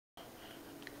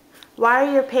Why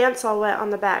are your pants all wet on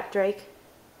the back, Drake?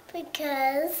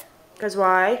 Because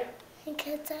Why?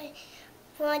 I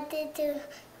wanted to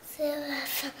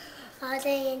serve water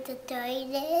in the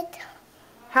toilet.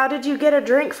 How did you get a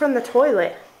drink from the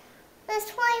toilet?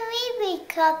 That's my wee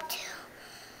cup too.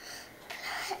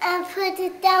 I put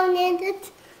it down in the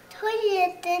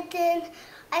toilet and then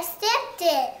I sipped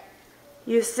it.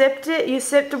 You sipped it? You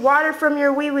sipped water from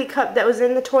your wee cup that was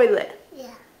in the toilet?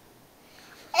 Yeah.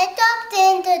 It dropped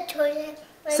in the toilet.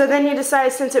 So then you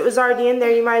decided since it was already in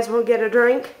there, you might as well get a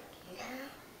drink?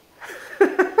 Yeah.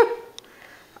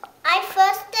 I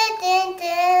flushed it and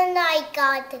then I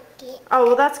got the key. Oh,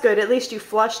 well that's good. At least you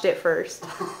flushed it first.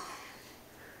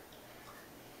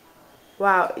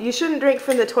 Wow, you shouldn't drink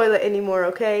from the toilet anymore,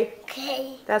 okay?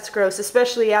 Okay. That's gross,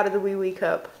 especially out of the wee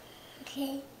cup.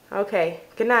 Okay. Okay,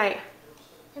 good night.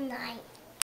 Good night.